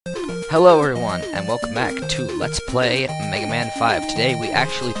Hello everyone, and welcome back to Let's Play Mega Man 5. Today we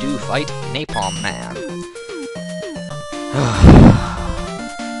actually do fight Napalm Man.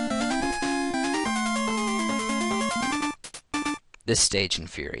 This stage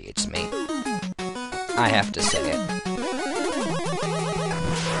infuriates me. I have to say it.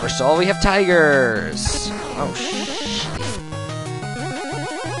 First of all, we have tigers! Oh,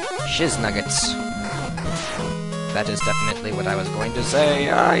 shiz nuggets. That is definitely what I was going to say.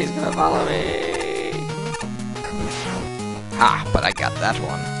 Ah, he's gonna follow me! Ha, but I got that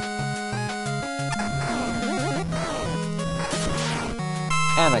one.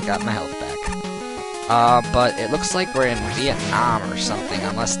 And I got my health back. But it looks like we're in Vietnam or something,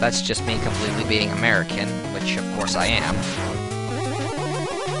 unless that's just me completely being American, which of course I am.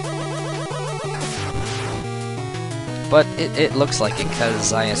 But it looks like it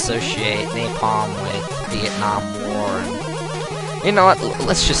because I associate Napalm with Vietnam War. And you know what?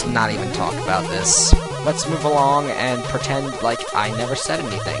 Let's just not even talk about this. Let's move along and pretend like I never said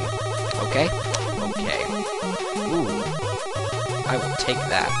anything. Okay? Okay. Ooh. I will take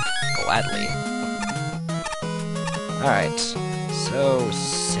that gladly. Alright. So,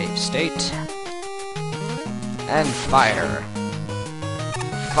 save state. And fire.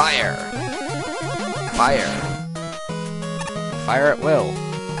 Fire. Fire. Fire at will.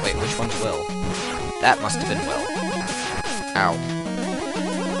 Wait, which one's will? That must have been will. Ow.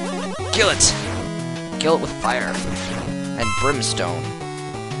 Kill it! Kill it with fire. And brimstone.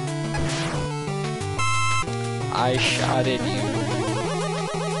 I shot at you.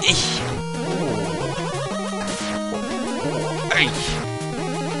 Eesh.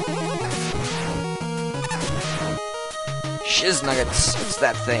 Shiz nuggets. What's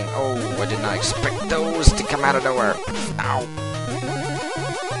that thing? Oh, I did not expect those to come out of nowhere. Ow.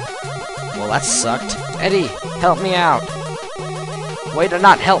 Well, that sucked. Eddie, help me out. Way to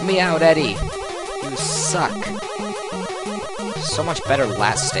not help me out, Eddie. You suck. So much better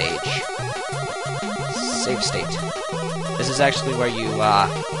last stage. Save state. This is actually where you,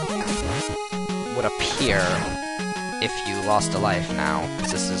 would appear if you lost a life now,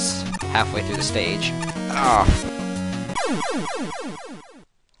 because this is halfway through the stage. Oh.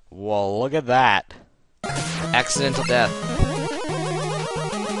 Well, look at that. Accidental death.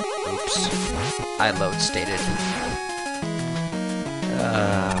 Oops. I load stated.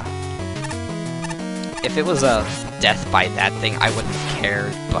 If it was a death by that thing, I wouldn't have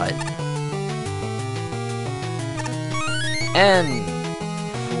cared, but... N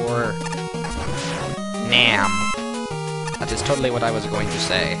for... Nam. That is totally what I was going to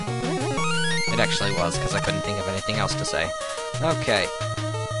say. It actually was, because I couldn't think of anything else to say. Okay.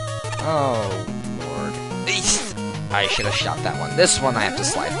 Oh, Lord. I should have shot that one. This one I have to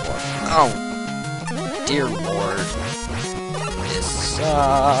slide for. Oh. Dear Lord. This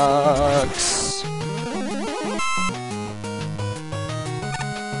sucks.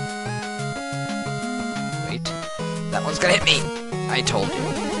 Wait. That one's gonna hit me. I told you.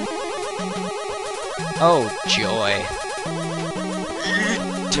 Oh, joy.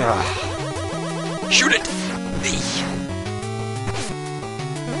 Shoot it!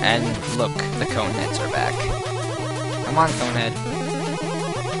 And look, the Coneheads are back. Come on, Conehead.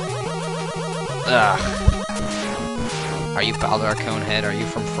 Ugh. Are you Baldar Conehead? Are you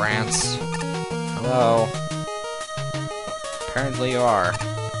from France? Hello? Apparently you are,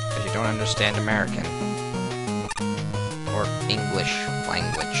 because you don't understand American. Or English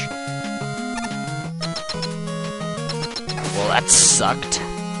language. Well, that sucked.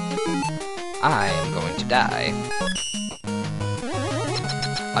 I'm going to die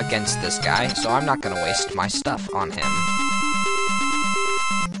against this guy, so I'm not going to waste my stuff on him.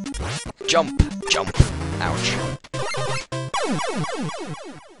 Jump! Jump! Ouch.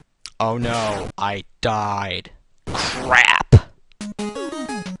 Oh no, I died. Crap!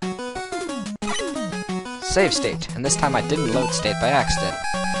 Save state, and this time I didn't load state by accident.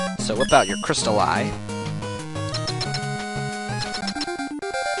 So whip out your crystal eye.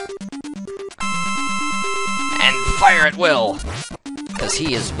 Fire at will! Because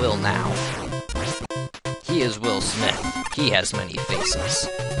he is Will now. He is Will Smith. He has many faces.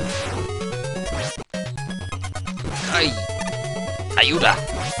 Ay! Ayuda!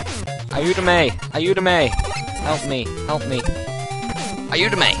 Ayuda-me! Ayuda-me! Help me! Help me!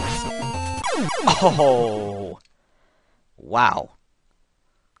 Ayuda-me! Oh! Wow.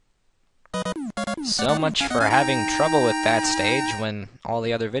 So much for having trouble with that stage when all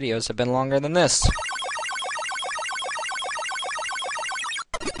the other videos have been longer than this.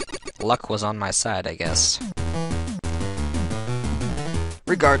 Luck was on my side, I guess.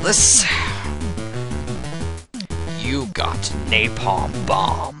 Regardless, you got Napalm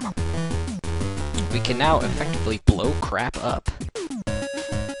Bomb. we can now effectively blow crap up.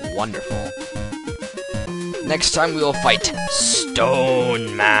 Wonderful. Next time we will fight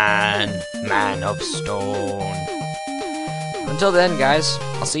Stone Man. Man of Stone. Until then, guys,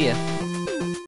 I'll see ya.